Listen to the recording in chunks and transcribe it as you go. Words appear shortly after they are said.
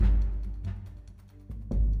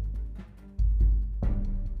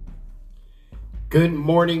Good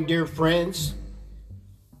morning, dear friends,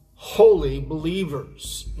 holy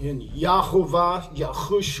believers in Yahovah,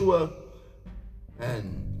 Yahushua,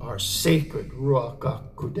 and our sacred Ruach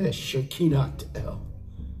HaKodesh, Shekinat El,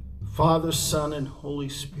 Father, Son, and Holy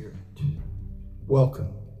Spirit.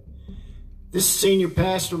 Welcome. This is Senior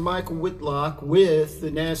Pastor Michael Whitlock with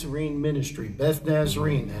the Nazarene Ministry, Beth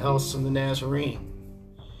Nazarene, the House of the Nazarene.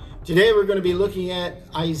 Today we're going to be looking at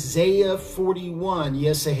Isaiah 41,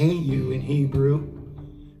 Yeshayahu in Hebrew.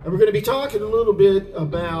 And we're going to be talking a little bit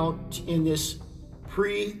about, in this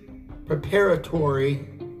preparatory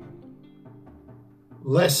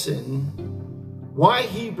lesson, why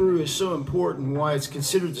Hebrew is so important, why it's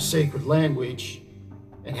considered the sacred language,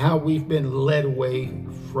 and how we've been led away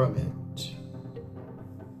from it.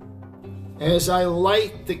 As I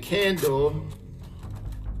light the candle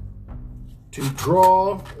to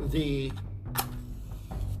draw the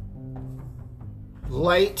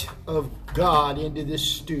light of God into this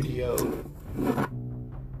studio,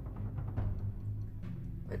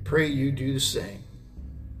 I pray you do the same.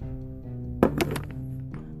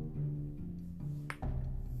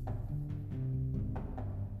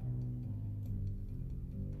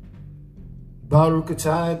 Baruch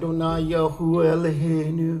atah Adonai Yahu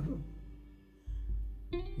Eloheinu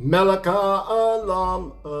Melech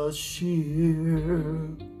ha'olam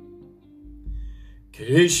asher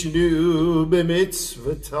Kirishnu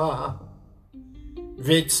b'mitzvotah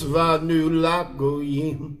v'tzvanu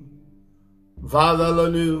lagoyim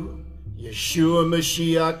v'alalanu Yeshua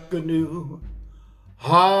Mashiachanu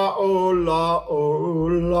ha'olam.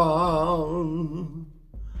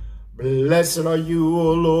 Blessed are you,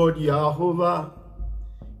 O Lord Yahovah,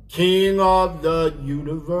 King of the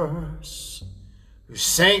universe, who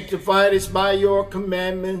sanctified us by your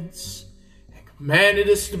commandments, and commanded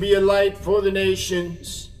us to be a light for the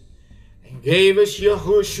nations, and gave us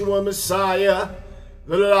Yahushua Messiah,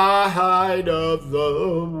 the light of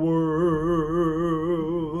the world.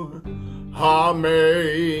 Amen.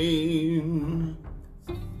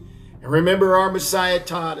 And remember, our Messiah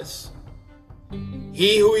taught us,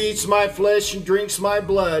 he who eats my flesh and drinks my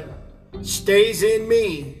blood stays in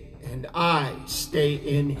me, and I stay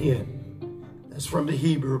in him. That's from the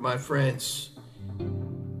Hebrew, my friends.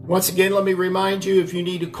 Once again, let me remind you, if you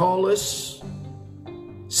need to call us,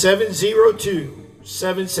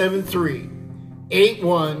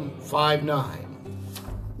 702-773-8159.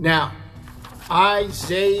 Now,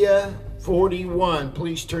 Isaiah 41.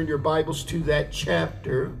 Please turn your Bibles to that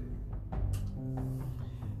chapter.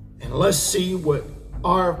 And let's see what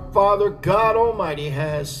our Father God Almighty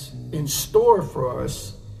has in store for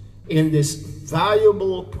us in this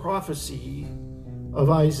valuable prophecy of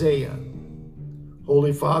Isaiah.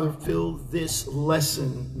 Holy Father, fill this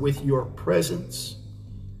lesson with your presence.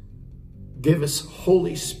 Give us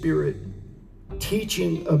Holy Spirit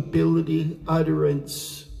teaching ability,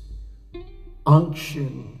 utterance,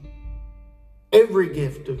 unction, every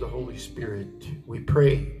gift of the Holy Spirit. We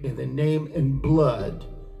pray in the name and blood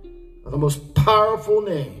of the most powerful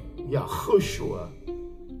name, Yahushua,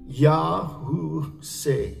 Yahweh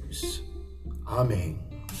saves. Amen.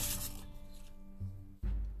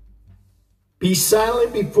 Be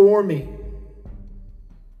silent before me,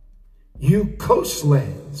 you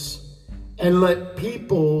coastlands, and let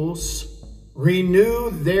peoples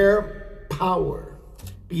renew their power.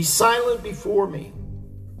 Be silent before me.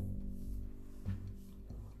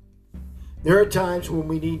 There are times when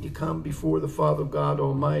we need to come before the Father God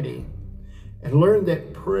Almighty and learn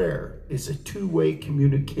that prayer is a two-way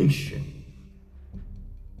communication.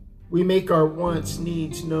 We make our wants,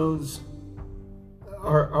 needs, knows,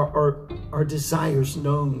 our desires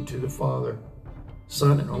known to the Father,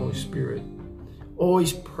 Son, and Holy Spirit.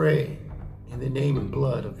 Always pray in the name and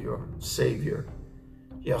blood of your Savior,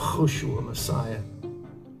 Yahushua Messiah.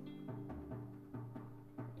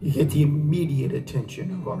 You get the immediate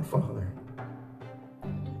attention of our Father.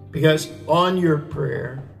 Because on your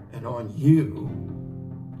prayer and on you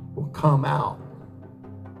will come out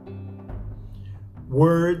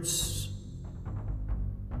words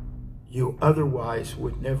you otherwise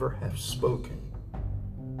would never have spoken.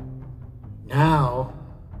 Now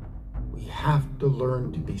we have to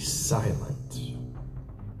learn to be silent,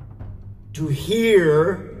 to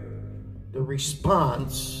hear the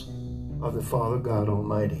response of the Father God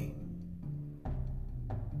Almighty.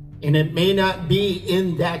 And it may not be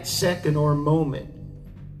in that second or moment.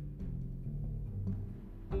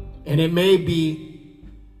 And it may be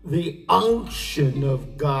the unction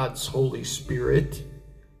of God's Holy Spirit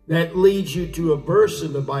that leads you to a verse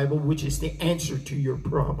in the Bible which is the answer to your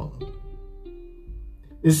problem.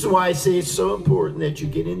 This is why I say it's so important that you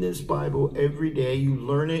get in this Bible every day. You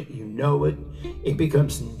learn it, you know it. It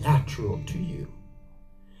becomes natural to you.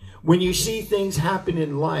 When you see things happen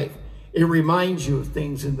in life, it reminds you of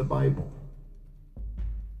things in the Bible.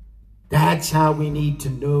 That's how we need to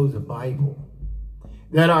know the Bible.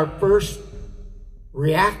 That our first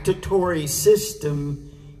reactatory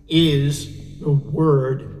system is the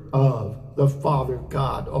Word of the Father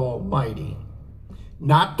God Almighty.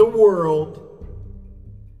 Not the world,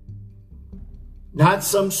 not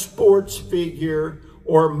some sports figure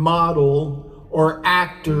or model or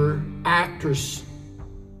actor, actress,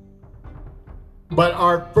 but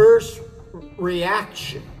our first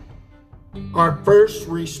reaction, our first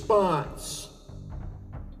response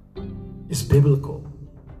is biblical.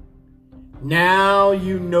 Now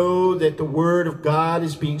you know that the Word of God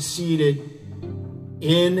is being seated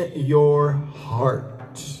in your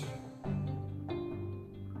heart.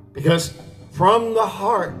 Because from the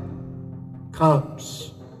heart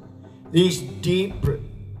comes these deep,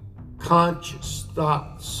 conscious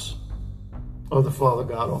thoughts of the Father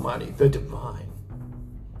God Almighty, the divine.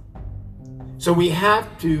 So we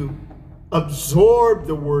have to absorb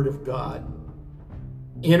the Word of God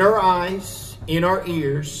in our eyes, in our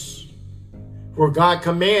ears, for God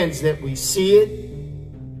commands that we see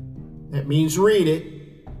it, that means read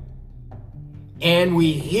it, and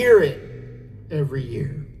we hear it every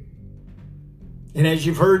year. And as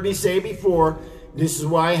you've heard me say before, this is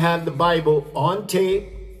why I have the Bible on tape.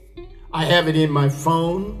 I have it in my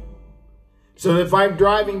phone. So that if I'm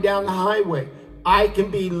driving down the highway, I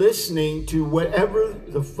can be listening to whatever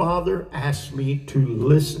the Father asks me to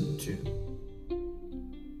listen to.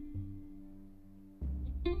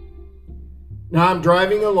 Now I'm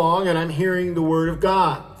driving along and I'm hearing the Word of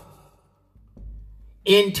God.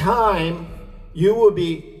 In time, you will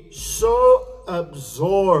be so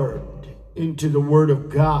absorbed into the Word of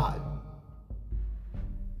God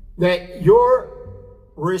that your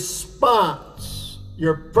response,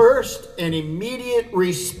 your first and immediate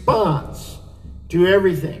response to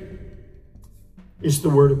everything is the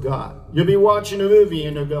Word of God. You'll be watching a movie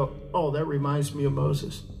and you'll go, oh, that reminds me of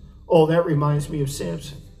Moses. Oh, that reminds me of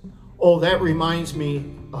Samson. Oh, that reminds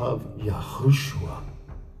me of Yahushua.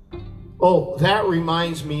 Oh, that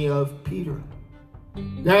reminds me of Peter.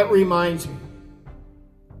 That reminds me.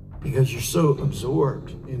 Because you're so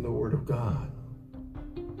absorbed in the Word of God.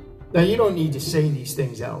 Now, you don't need to say these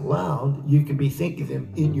things out loud. You can be thinking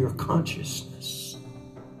them in your consciousness.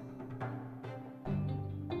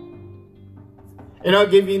 And I'll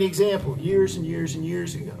give you an example. Years and years and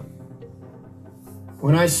years ago,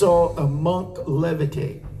 when I saw a monk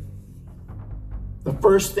levitate, the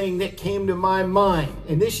first thing that came to my mind,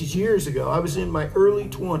 and this is years ago, I was in my early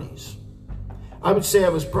 20s. I would say I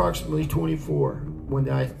was approximately 24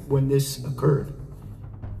 when this occurred.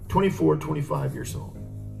 24, 25 years old.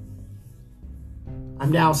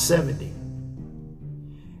 I'm now 70.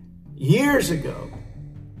 Years ago,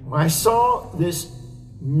 when I saw this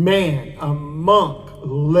man, a monk,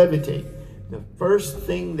 levitate, the first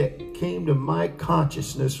thing that came to my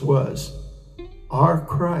consciousness was, our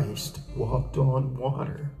Christ walked on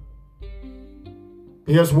water.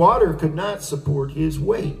 Because water could not support his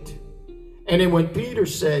weight. And then when Peter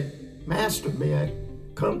said, Master, may I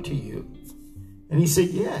come to you? And he said,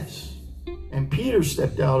 yes. And Peter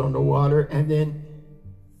stepped out on the water, and then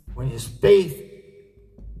when his faith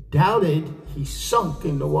doubted, he sunk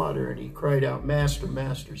in the water and he cried out, Master,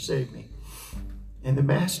 Master, save me. And the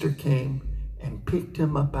Master came and picked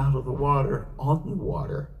him up out of the water, on the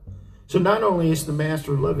water. So not only is the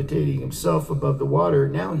Master levitating himself above the water,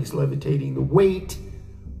 now he's levitating the weight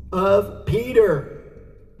of Peter,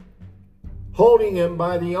 holding him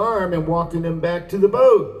by the arm and walking him back to the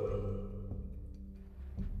boat.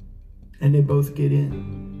 And they both get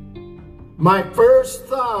in. My first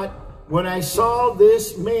thought when I saw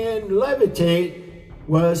this man levitate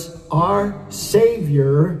was, our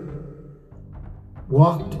Savior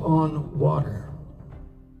walked on water.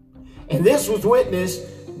 And this was witnessed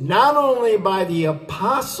not only by the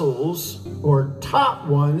apostles, or top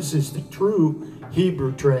ones is the true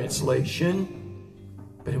Hebrew translation,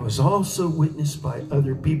 but it was also witnessed by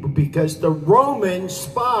other people, because the Roman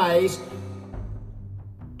spies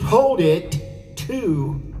told it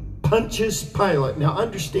to Pontius Pilate. Now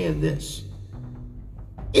understand this.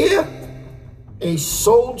 If a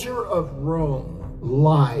soldier of Rome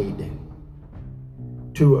lied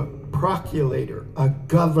to a procurator, a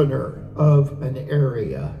governor of an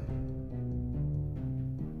area,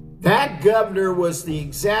 that governor was the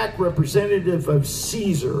exact representative of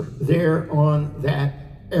Caesar there on that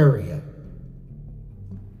area.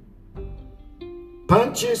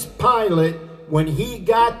 Pontius Pilate when he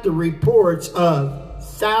got the reports of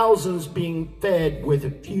thousands being fed with a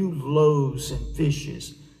few loaves and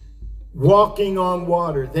fishes, walking on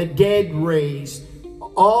water, the dead raised,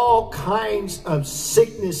 all kinds of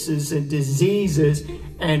sicknesses and diseases,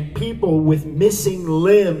 and people with missing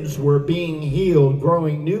limbs were being healed,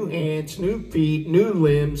 growing new hands, new feet, new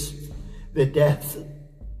limbs. The deaf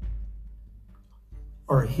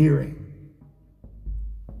are hearing.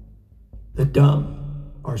 The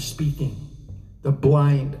dumb are speaking. The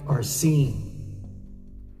blind are seeing.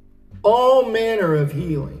 All manner of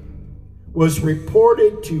healing was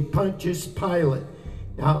reported to Pontius Pilate.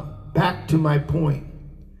 Now, back to my point.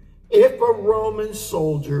 If a Roman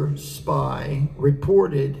soldier spy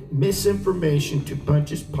reported misinformation to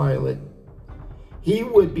Pontius Pilate, he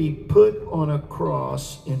would be put on a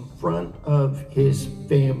cross in front of his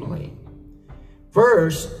family.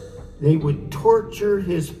 First, they would torture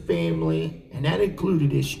his family, and that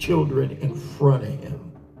included his children, in front of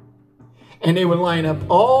him. And they would line up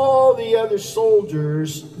all the other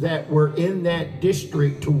soldiers that were in that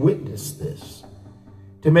district to witness this,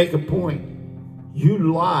 to make a point.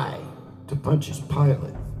 You lie to Pontius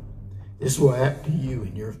Pilate, this will happen to you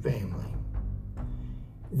and your family.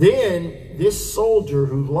 Then this soldier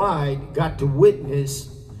who lied got to witness.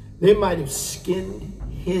 They might have skinned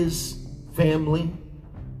his family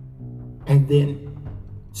and then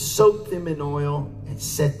soaked them in oil and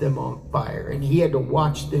set them on fire. And he had to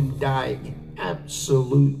watch them die in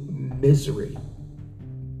absolute misery,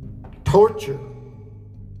 torture.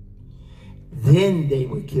 Then they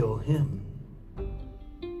would kill him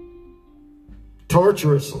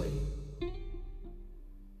torturously.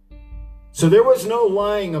 So there was no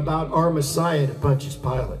lying about our Messiah to Pontius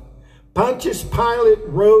Pilate. Pontius Pilate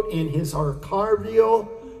wrote in his archival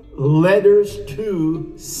letters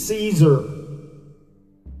to Caesar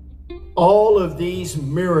all of these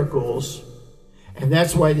miracles, and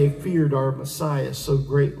that's why they feared our Messiah so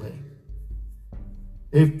greatly.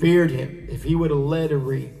 They feared him. If he would have led a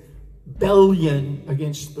rebellion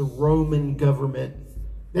against the Roman government,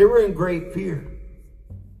 they were in great fear.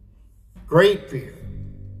 Great fear.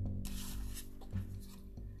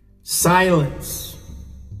 Silence.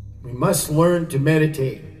 We must learn to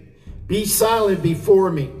meditate. Be silent before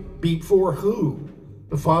me. Before who?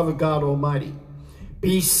 The Father God Almighty.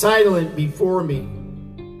 Be silent before me,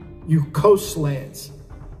 you coastlands,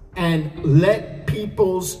 and let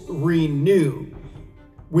peoples renew.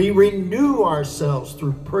 We renew ourselves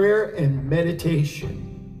through prayer and meditation.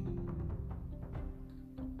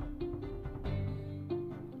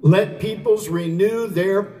 Let peoples renew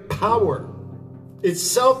their power. It's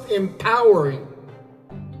self-empowering.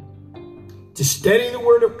 To study the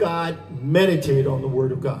Word of God, meditate on the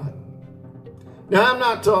Word of God. Now, I'm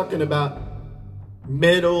not talking about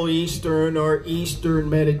Middle Eastern or Eastern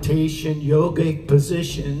meditation, yogic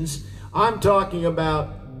positions. I'm talking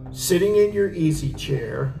about sitting in your easy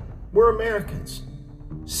chair. We're Americans.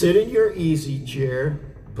 Sit in your easy chair,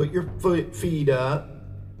 put your feet up,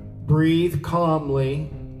 breathe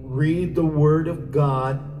calmly, read the Word of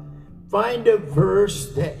God. Find a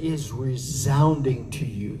verse that is resounding to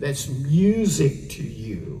you, that's music to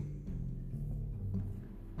you.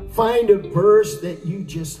 Find a verse that you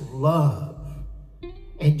just love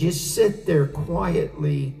and just sit there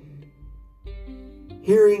quietly,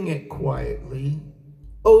 hearing it quietly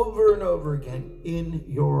over and over again in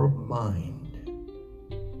your mind.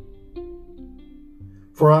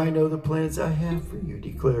 For I know the plans I have for you,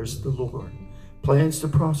 declares the Lord. Plans to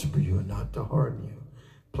prosper you and not to harm you.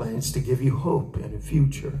 Plans to give you hope and a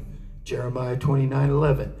future. Jeremiah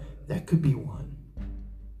 29:11. That could be one.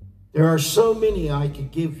 There are so many I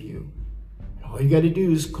could give you. All you got to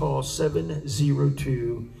do is call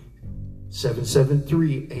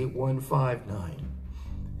 702-773-8159.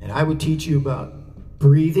 And I will teach you about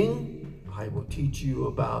breathing. I will teach you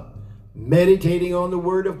about meditating on the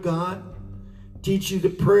Word of God. Teach you the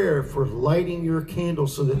prayer for lighting your candle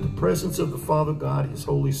so that the presence of the Father God, His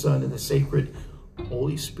Holy Son, and the sacred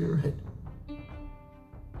Holy Spirit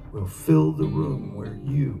will fill the room where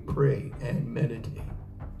you pray and meditate.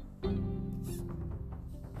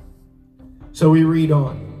 So we read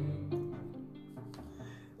on.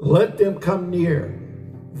 Let them come near,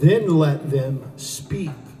 then let them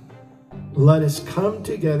speak. Let us come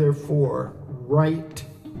together for right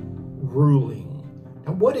ruling.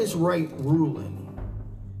 Now, what is right ruling?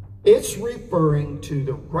 It's referring to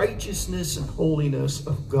the righteousness and holiness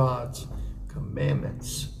of God's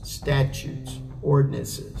commandments, statutes,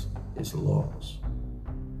 ordinances, His laws.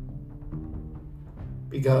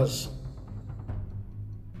 Because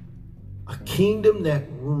a kingdom that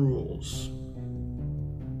rules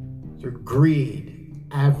through greed,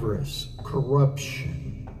 avarice,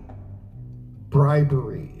 corruption,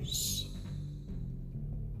 briberies,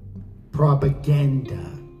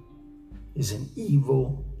 propaganda is an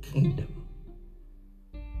evil kingdom.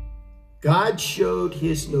 God showed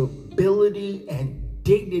his nobility and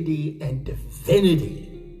dignity and divinity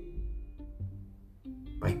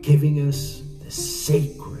by giving us the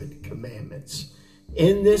sacred commandments.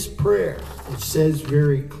 In this prayer, it says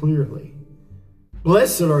very clearly,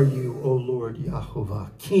 "Blessed are you, O Lord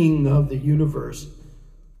Yahovah, King of the universe,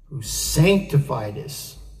 who sanctified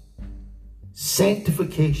us."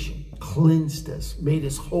 Sanctification cleansed us, made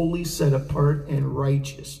us holy, set apart, and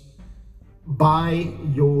righteous by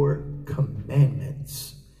your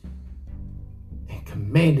commandments, and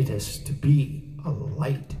commanded us to be a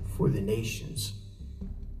light for the nations,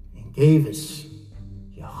 and gave us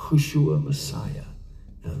Yahushua Messiah,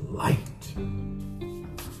 the light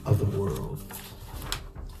of the world.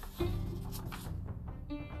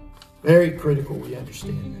 Very critical we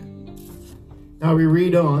understand that. Now we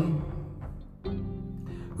read on.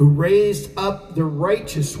 Who raised up the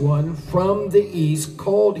righteous one from the east,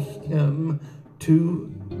 called him to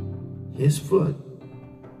his foot,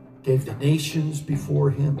 gave the nations before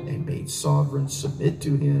him, and made sovereigns submit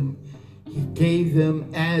to him. He gave them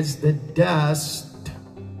as the dust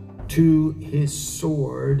to his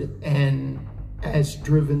sword, and as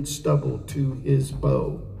driven stubble to his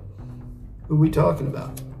bow. Who are we talking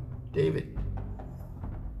about? David.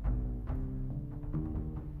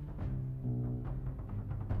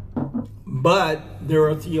 But there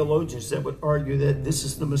are theologians that would argue that this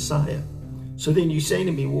is the Messiah. So then you say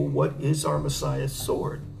to me, well, what is our Messiah's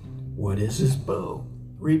sword? What is his bow?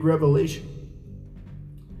 Read Revelation.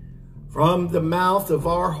 From the mouth of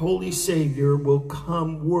our holy Savior will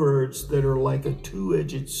come words that are like a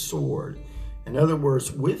two-edged sword. In other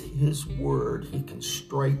words, with his word, he can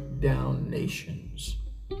strike down nations.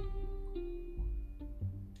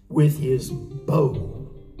 With his bow,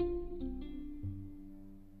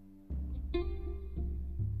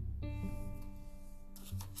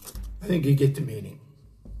 I think you get the meaning.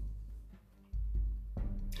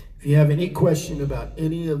 If you have any question about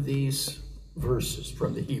any of these verses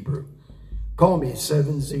from the Hebrew, call me at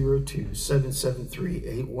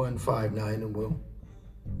 702-773-8159 and we'll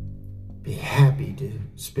be happy to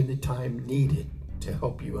spend the time needed to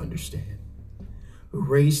help you understand. Who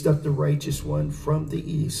raised up the righteous one from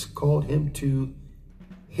the east, called him to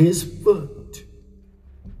his foot,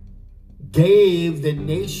 gave the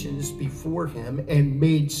nations before him, and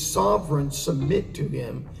made sovereigns submit to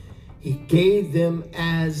him. He gave them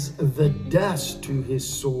as the dust to his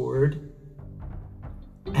sword,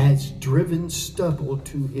 as driven stubble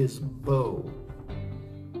to his bow.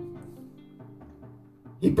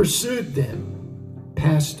 He pursued them,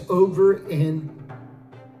 passed over in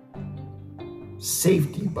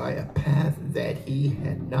safety by a path that he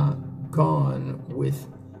had not gone with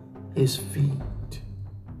his feet.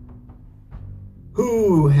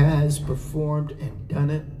 Who has performed and done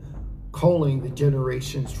it, calling the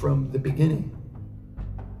generations from the beginning?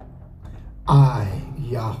 I,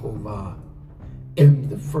 Yahovah, am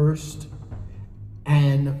the first,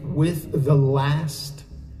 and with the last,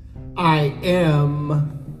 I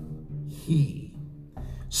am he.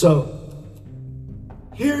 So,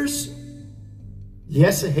 here's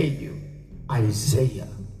Yeshayahu, Isaiah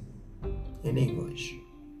in English,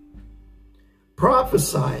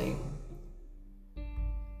 prophesying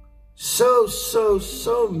so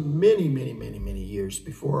many years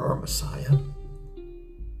before our Messiah,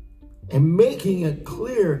 and making it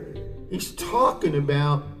clear he's talking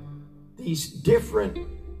about these different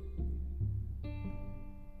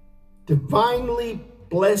divinely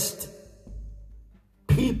blessed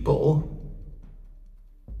people,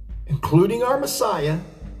 including our Messiah,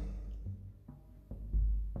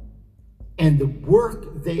 and the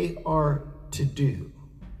work they are to do.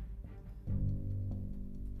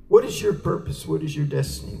 What is your purpose? What is your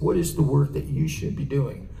destiny? What is the work that you should be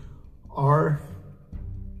doing? Are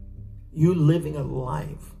you living a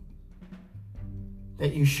life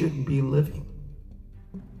that you shouldn't be living?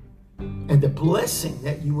 And the blessing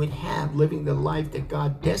that you would have living the life that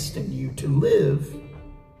God destined you to live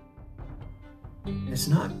has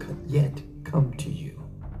not yet come to you.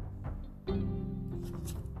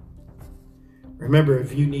 Remember,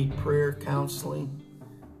 if you need prayer, counseling,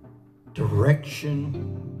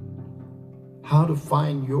 direction, how to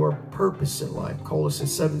find your purpose in life, call us at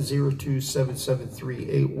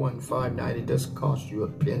 702-773-8159. It doesn't cost you a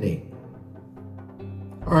penny.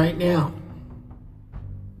 All right, now,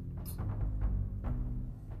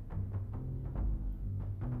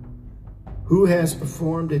 who has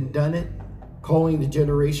performed and done it, calling the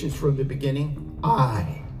generations from the beginning?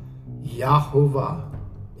 I, Yahovah,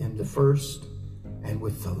 am the first, and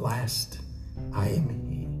with the last I am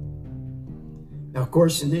He. Now, of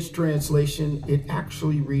course, in this translation, it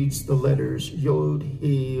actually reads the letters Yod,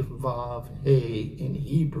 He, Vav, He in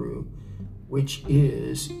Hebrew, which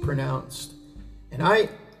is pronounced. And I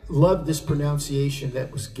love this pronunciation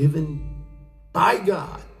that was given by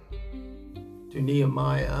God to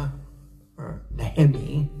Nehemiah, or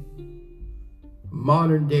Nehemi,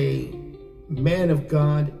 modern day man of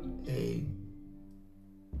God, a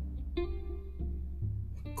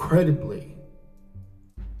incredibly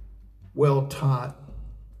well-taught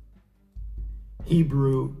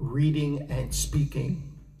Hebrew reading and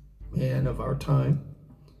speaking man of our time.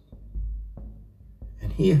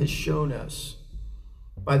 And he has shown us,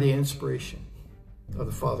 by the inspiration of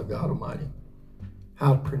the Father God Almighty,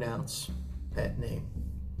 how to pronounce that name.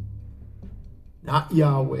 Not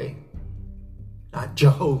Yahweh, not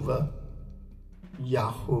Jehovah,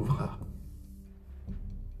 Yahovah.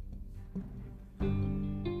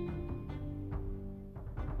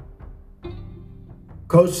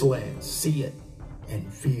 Coastlands see it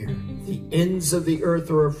and fear. The ends of the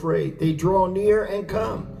earth are afraid. They draw near and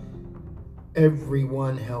come.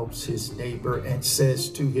 Everyone helps his neighbor and says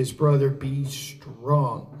to his brother, be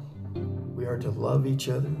strong. We are to love each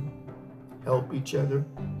other, help each other,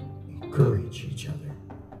 encourage each other.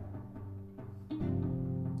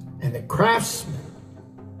 And the craftsman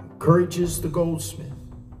encourages the goldsmith.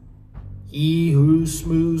 He who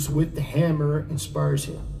smooths with the hammer inspires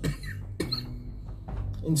him.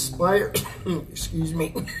 Inspires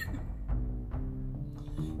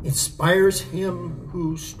him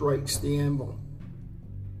who strikes the anvil,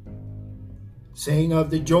 saying of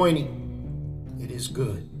the joining, it is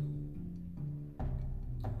good.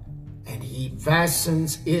 And he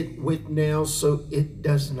fastens it with nails so it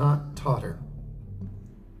does not totter.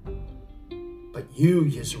 But you,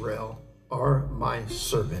 Yisrael, are my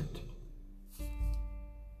servant.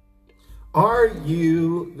 Are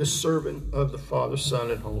you the servant of the Father,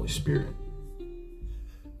 Son, and Holy Spirit?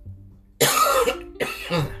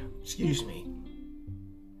 Excuse me.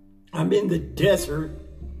 I'm in the desert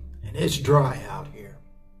and it's dry out here.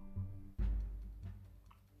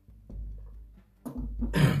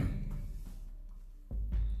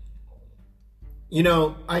 You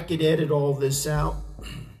know, I could edit all this out,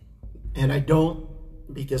 and I don't,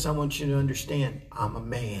 because I want you to understand I'm a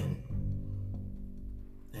man.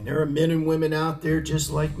 And there are men and women out there just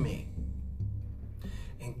like me.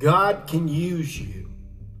 And God can use you.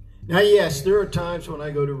 Now, yes, there are times when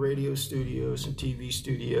I go to radio studios and TV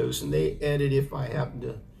studios and they edit if I happen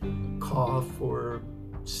to cough or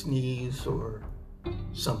sneeze or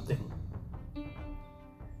something. But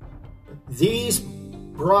these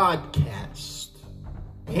broadcasts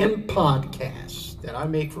and podcasts that I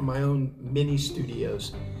make for my own mini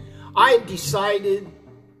studios, I decided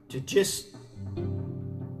to just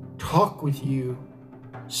talk with you,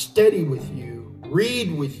 study with you,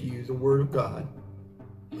 read with you the Word of God.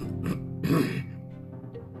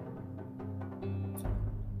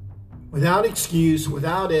 Without excuse,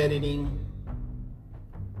 without editing.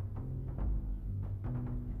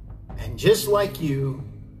 And just like you,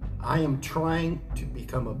 I am trying to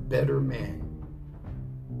become a better man.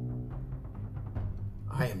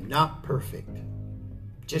 I am not perfect,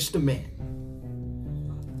 just a man.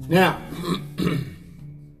 Now,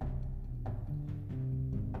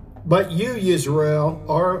 but you, Yisrael,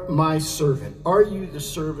 are my servant. Are you the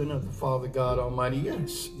servant of the Father God Almighty?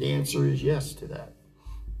 Yes. The answer is yes to that.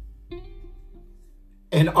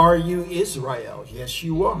 And are you Israel? Yes,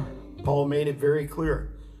 you are. Paul made it very clear.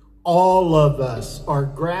 All of us are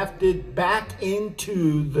grafted back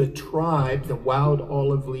into the tribe, the wild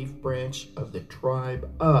olive leaf branch of the tribe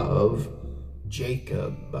of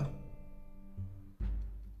Jacob,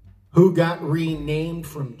 who got renamed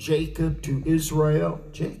from Jacob to Israel.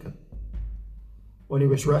 Jacob, when he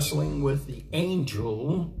was wrestling with the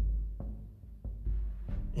angel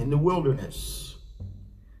in the wilderness.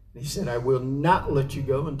 He said, I will not let you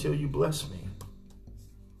go until you bless me.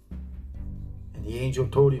 And the angel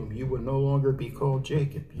told him, you will no longer be called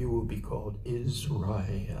Jacob. You will be called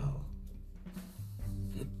Israel.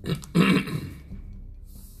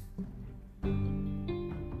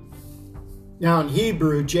 Now in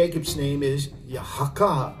Hebrew, Jacob's name is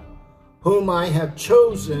Yahakah, whom I have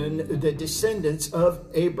chosen the descendants of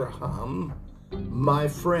Abraham, my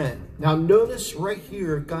friend. Now notice right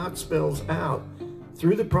here, God spells out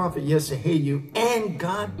through the prophet Yeshayahu, and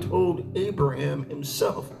God told Abraham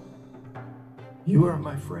himself, you are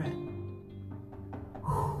my friend.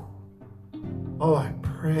 Whew. Oh, I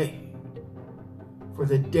pray for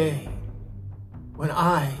the day when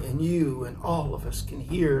I and you and all of us can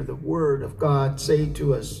hear the word of God say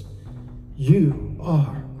to us, you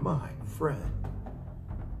are my friend.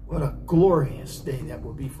 What a glorious day that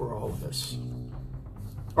will be for all of us.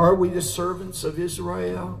 Are we the servants of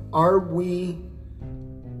Israel? Are we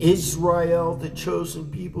Israel, the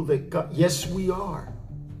chosen people that God? Yes, we are.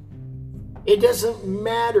 It doesn't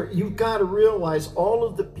matter. You've got to realize all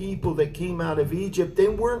of the people that came out of Egypt, they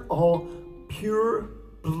weren't all pure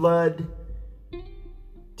blood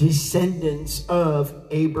descendants of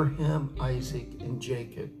Abraham, Isaac, and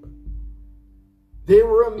Jacob. They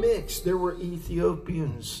were a mix. There were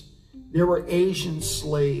Ethiopians. There were Asian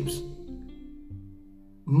slaves.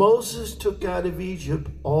 Moses took out of Egypt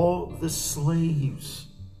all the slaves.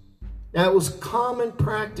 Now, it was common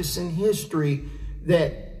practice in history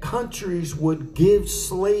that countries would give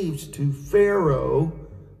slaves to Pharaoh,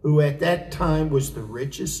 who at that time was the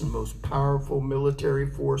richest and most powerful military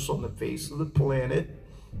force on the face of the planet.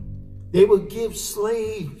 They would give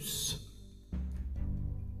slaves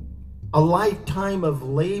a lifetime of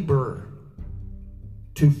labor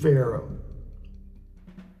to Pharaoh.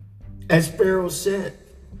 As Pharaoh said,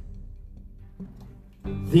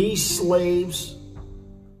 these slaves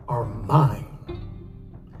are mine.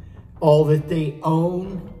 All that they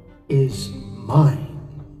own is mine.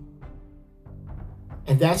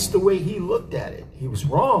 And that's the way he looked at it. He was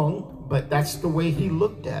wrong, but that's the way he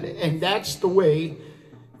looked at it. And that's the way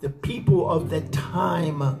the people of the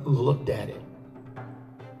time looked at it.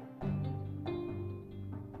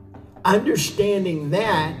 Understanding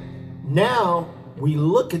that, now we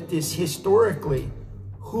look at this historically.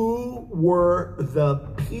 Who were the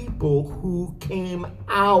people who came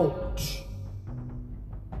out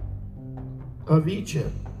of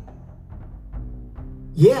Egypt?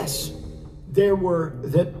 Yes, there were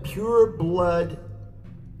the pure blood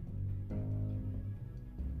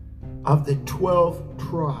of the 12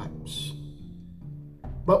 tribes.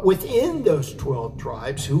 But within those 12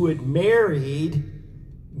 tribes who had married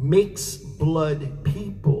mixed blood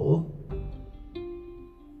people,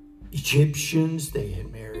 Egyptians, they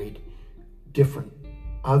had married different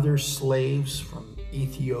other slaves from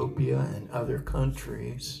Ethiopia and other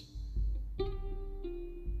countries.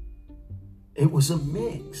 It was a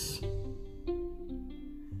mix.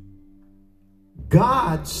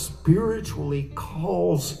 God spiritually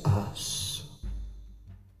calls us.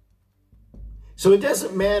 So it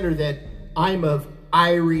doesn't matter that I'm of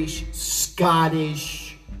Irish,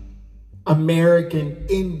 Scottish, American,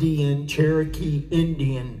 Indian, Cherokee,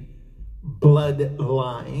 Indian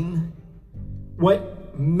bloodline.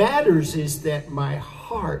 What matters is that my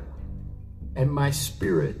heart and my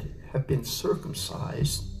spirit have been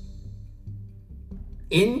circumcised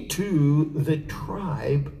into the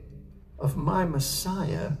tribe of my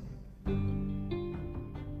Messiah, and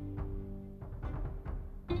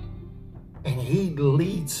he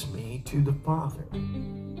leads me to the Father.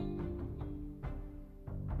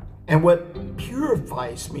 And what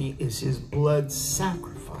purifies me is his blood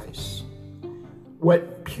sacrifice.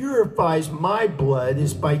 What purifies my blood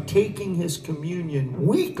is by taking his communion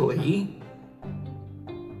weekly.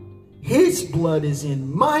 His blood is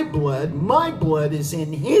in my blood is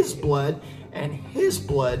in his blood, and his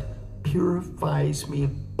blood purifies me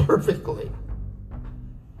perfectly.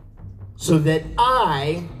 So that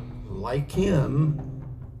I, like him,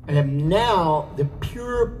 am now the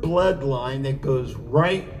pure bloodline that goes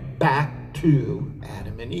right back to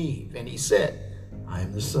Adam and Eve. And he said, I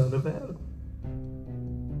am the son of Adam.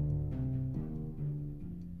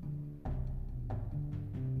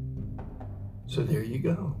 So there you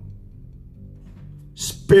go.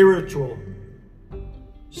 Spiritual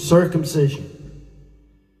circumcision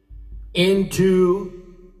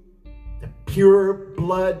into the pure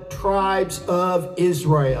blood tribes of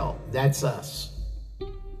Israel. That's us.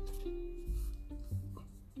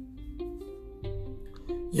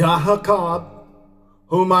 Yaakov,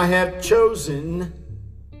 whom I have chosen,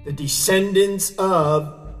 the descendants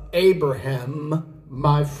of Abraham,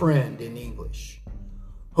 my friend in English,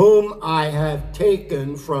 whom I have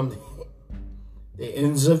taken from the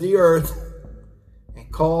ends of the earth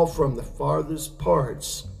and called from the farthest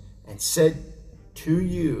parts and said to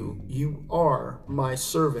you, you are my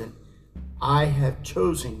servant. I have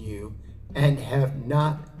chosen you and have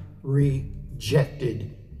not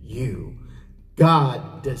rejected you.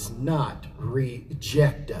 God does not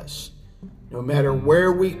reject us. No matter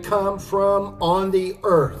where we come from on the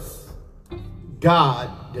earth,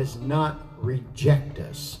 God does not reject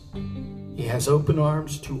us. He has open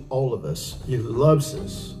arms to all of us. He loves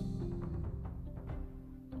us.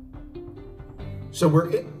 So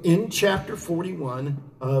we're in chapter 41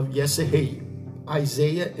 of Yeshayahu,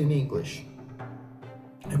 Isaiah in English.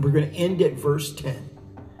 And we're going to end at verse 10.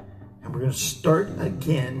 And we're going to start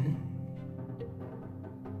again.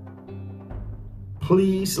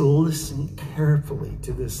 Please listen carefully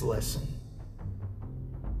to this lesson.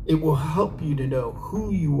 It will help you to know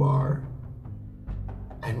who you are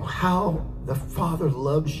and how the Father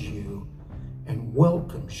loves you and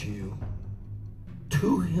welcomes you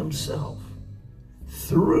to himself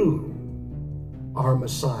through our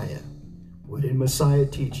Messiah. What did Messiah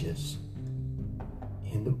teach us?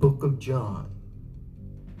 In the book of John,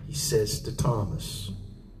 he says to Thomas,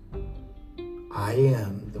 I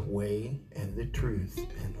am the way and the truth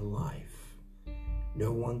and the life.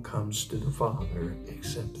 No one comes to the Father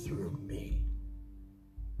except through me.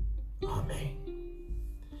 Amen.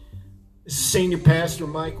 This is Senior Pastor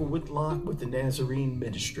Michael Whitlock with the Nazarene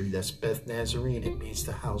Ministry. That's Beth Nazarene. It means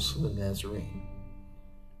the house of the Nazarene.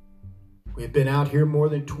 We've been out here more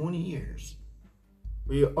than 20 years.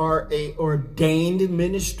 We are an ordained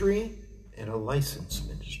ministry and a licensed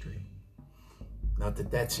ministry. Not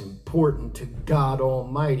that that's important to God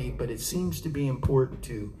Almighty, but it seems to be important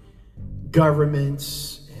to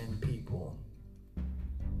governments and people.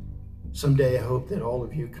 Someday I hope that all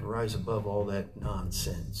of you can rise above all that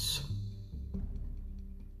nonsense.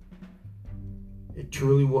 It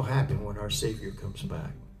truly will happen when our Savior comes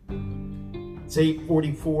back. It's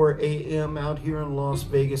 8:44 a.m. out here in Las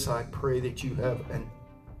Vegas. I pray that you have an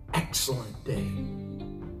excellent day.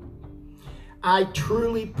 I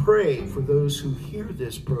truly pray for those who hear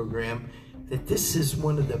this program that this is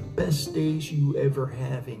one of the best days you ever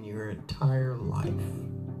have in your entire life.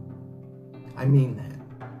 I mean that.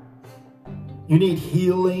 You need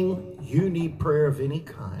healing, you need prayer of any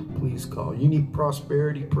kind, please call. You need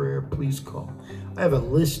prosperity prayer, please call. I have a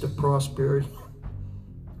list of prosperity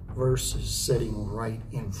verses sitting right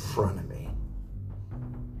in front of me.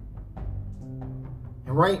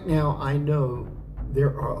 And right now I know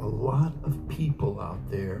there are a lot of people out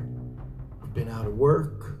there who've been out of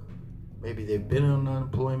work. Maybe they've been on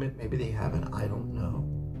unemployment. Maybe they haven't. I don't know.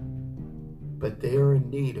 But they are in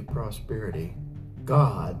need of prosperity.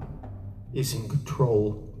 God is in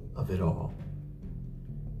control of it all.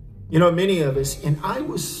 You know, many of us, and I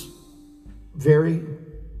was very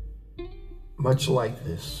much like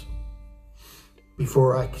this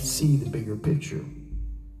before I could see the bigger picture.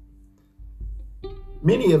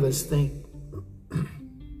 Many of us think,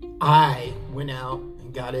 I went out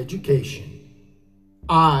and got education.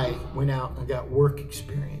 I went out and got work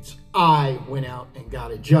experience. I went out and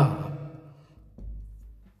got a job.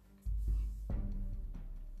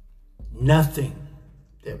 Nothing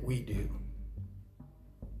that we do.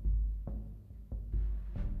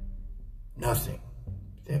 Nothing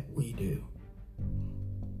that we do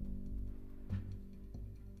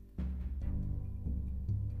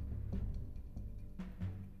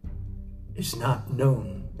is not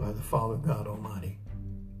known by the Father God Almighty.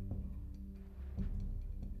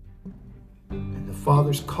 And the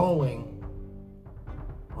Father's calling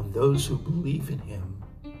on those who believe in him.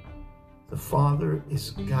 The Father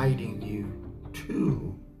is guiding you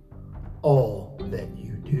to all that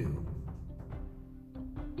you do.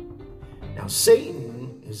 Now,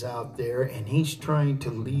 Satan is out there and he's trying to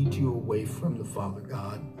lead you away from the Father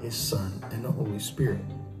God, his Son, and the Holy Spirit.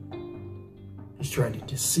 He's trying to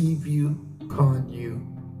deceive you, con you.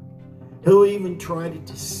 He'll even try to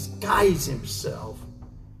disguise himself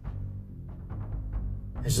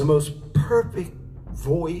as the most perfect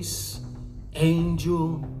voice,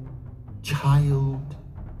 angel, child,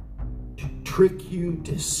 to trick you,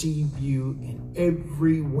 deceive you in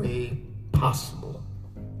every way possible.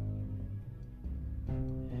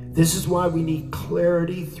 This is why we need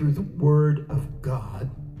clarity through the Word of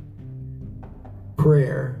God,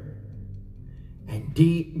 prayer, and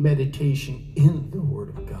deep meditation in the Word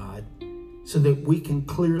of God, so that we can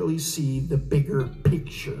clearly see the bigger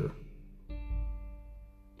picture.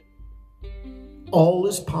 All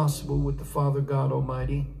is possible with the Father God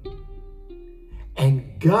Almighty,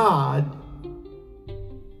 and God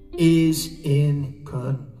is in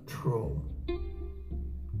control.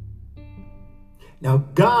 Now,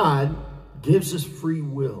 God gives us free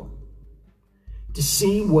will to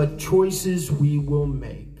see what choices we will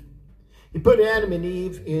make. He put Adam and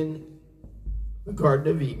Eve in the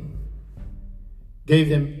Garden of Eden, gave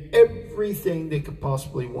them everything they could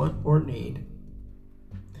possibly want or need,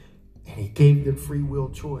 and he gave them free will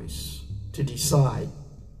choice to decide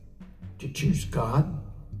to choose God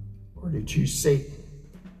or to choose Satan.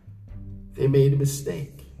 They made a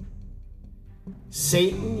mistake.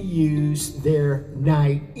 Satan used their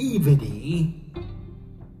naivety,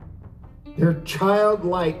 their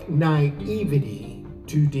childlike naivety,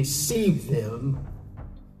 to deceive them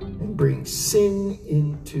and bring sin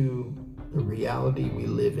into the reality we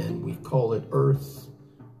live in. We call it earth.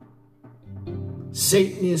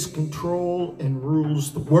 Satan is control and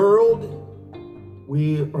rules the world.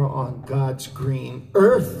 We are on God's green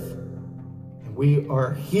earth, and we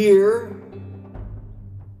are here.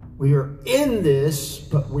 We are in this,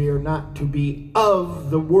 but we are not to be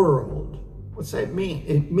of the world. What's that mean?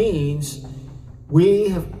 It means we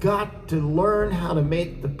have got to learn how to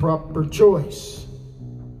make the proper choice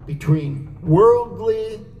between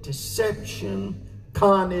worldly deception,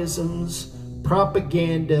 conisms,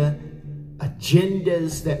 propaganda,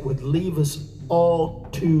 agendas that would leave us all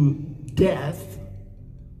to death,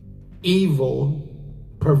 evil,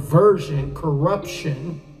 perversion,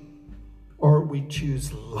 corruption, or we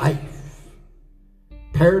choose life,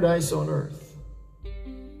 paradise on earth.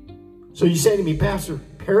 So you say to me, Pastor,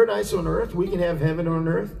 paradise on earth? We can have heaven on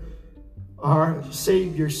earth? Our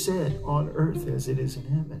Savior said, on earth as it is in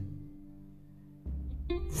heaven.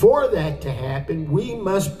 For that to happen, we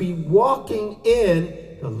must be walking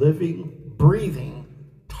in the living, breathing,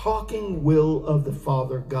 talking will of the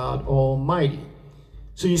Father God Almighty.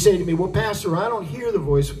 So you say to me, well, Pastor, I don't hear the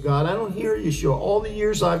voice of God. I don't hear Yeshua. All the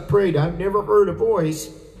years I've prayed, I've never heard a voice.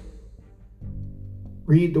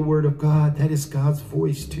 Read the Word of God. That is God's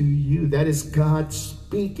voice to you. That is God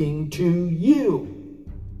speaking to you.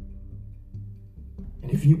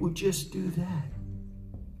 And if you would just do that,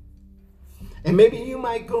 and maybe you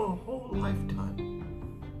might go a whole lifetime,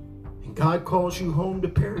 and God calls you home to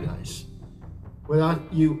paradise without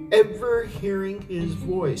you ever hearing His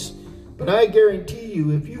voice. But I guarantee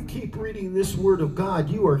you, if you keep reading this Word of God,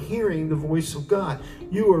 you are hearing the voice of God.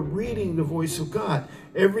 You are reading the voice of God.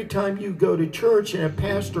 Every time you go to church and a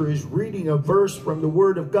pastor is reading a verse from the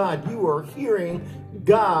Word of God, you are hearing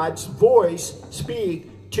God's voice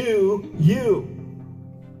speak to you.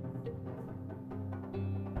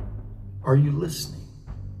 Are you listening?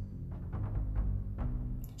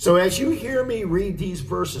 So as you hear me read these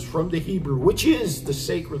verses from the Hebrew, which is the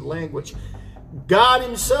sacred language, God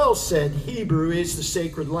Himself said Hebrew is the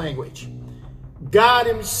sacred language. God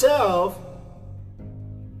Himself,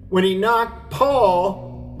 when He knocked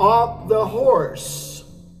Paul off the horse,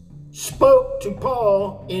 spoke to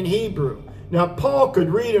Paul in Hebrew. Now, Paul could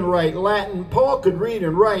read and write Latin. Paul could read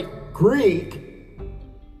and write Greek.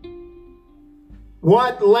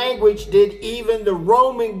 What language did even the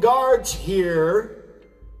Roman guards hear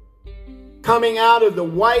coming out of the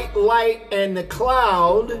white light and the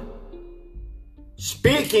cloud,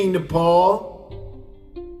 speaking to Paul?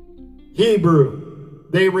 Hebrew.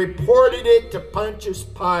 They reported it to Pontius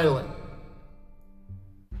Pilate.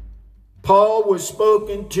 Paul was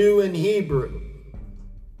spoken to in Hebrew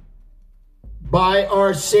by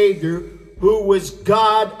our Savior, who was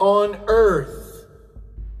God on earth.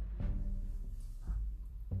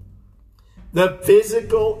 The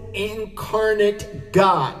physical incarnate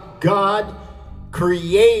God. God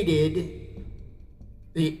created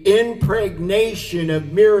the impregnation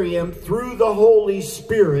of Miriam through the Holy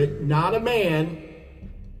Spirit, not a man.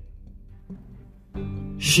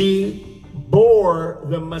 She bore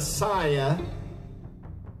the Messiah.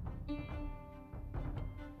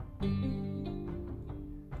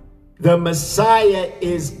 The Messiah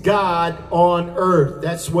is God on earth.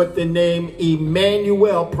 That's what the name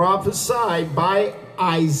Emmanuel, prophesied by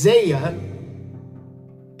Isaiah.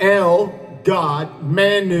 El, God,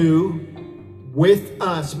 Manu, with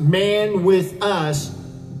us, man with us,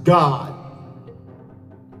 God.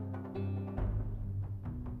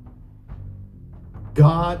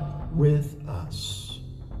 God with us.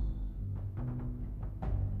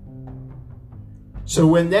 So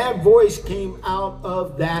when that voice came out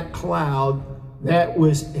of that cloud, that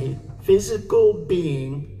was a physical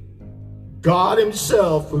being, God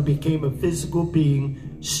Himself, who became a physical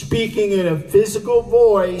being, speaking in a physical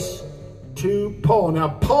voice to Paul. Now,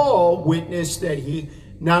 Paul witnessed that he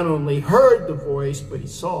not only heard the voice, but he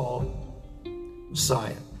saw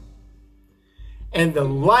Messiah. And the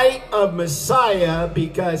light of Messiah,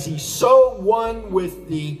 because he's so one with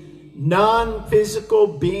the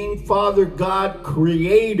non-physical being, Father God,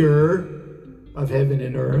 creator of heaven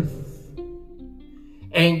and earth,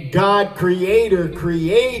 and God, creator,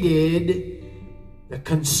 created the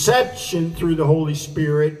conception through the Holy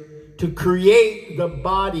Spirit to create the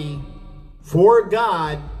body for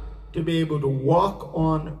God to be able to walk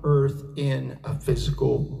on earth in a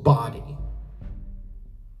physical body.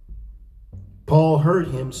 Paul heard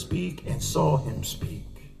Him speak and saw Him speak.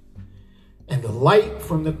 And the light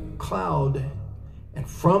from the cloud and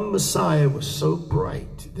from Messiah was so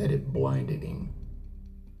bright that it blinded him.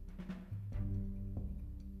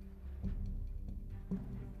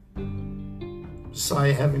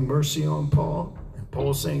 Messiah having mercy on Paul, and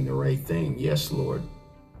Paul saying the right thing. Yes, Lord.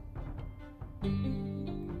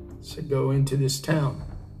 So go into this town,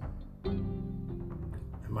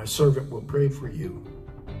 and my servant will pray for you,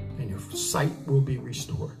 and your sight will be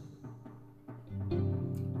restored.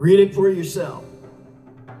 Read it for yourself.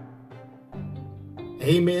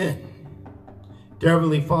 Amen. Dear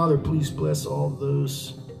Heavenly Father, please bless all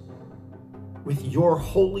those with your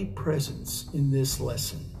holy presence in this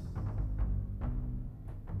lesson.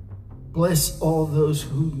 Bless all those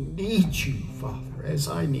who need you, Father, as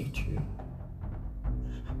I need you.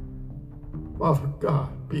 Father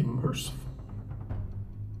God, be merciful.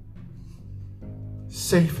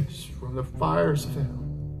 Save us from the fires of hell.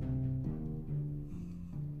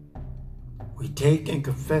 We take and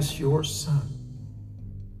confess your Son,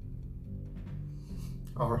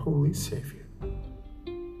 our holy Savior.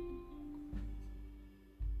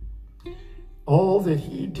 All that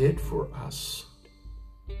he did for us,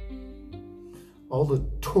 all the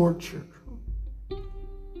torture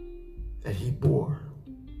that he bore,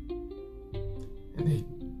 and they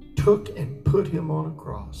took and put him on a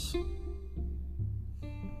cross.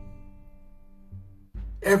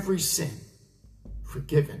 Every sin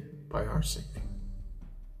forgiven by our Savior.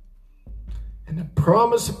 And the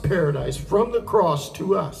promise of paradise from the cross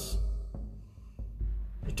to us.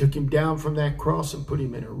 They took him down from that cross and put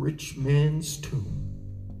him in a rich man's tomb.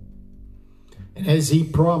 And as he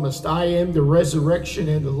promised, I am the resurrection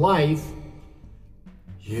and the life,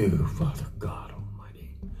 you, Father God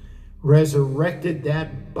Almighty, resurrected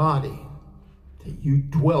that body that you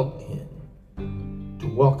dwelt in to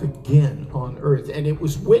walk again on earth. And it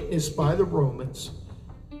was witnessed by the Romans,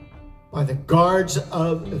 by the guards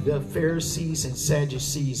of the Pharisees and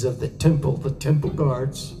Sadducees of the temple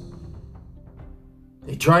guards.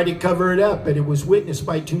 They tried to cover it up, but it was witnessed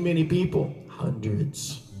by too many people.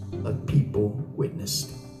 Hundreds of people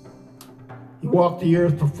witnessed. He walked the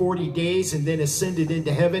earth for 40 days and then ascended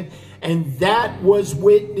into heaven, and that was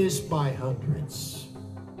witnessed by hundreds.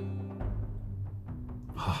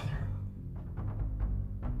 Father,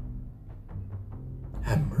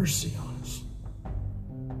 have mercy on us.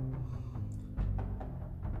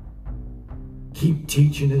 Keep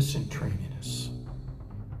teaching us and training us.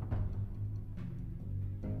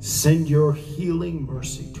 Send your healing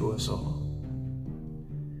mercy to us all.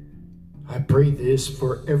 I pray this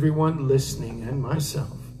for everyone listening and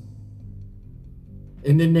myself.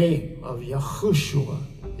 In the name of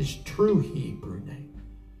Yahushua, his true Hebrew name,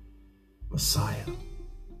 Messiah,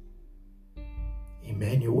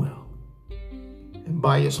 Emmanuel, and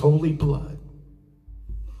by his holy blood,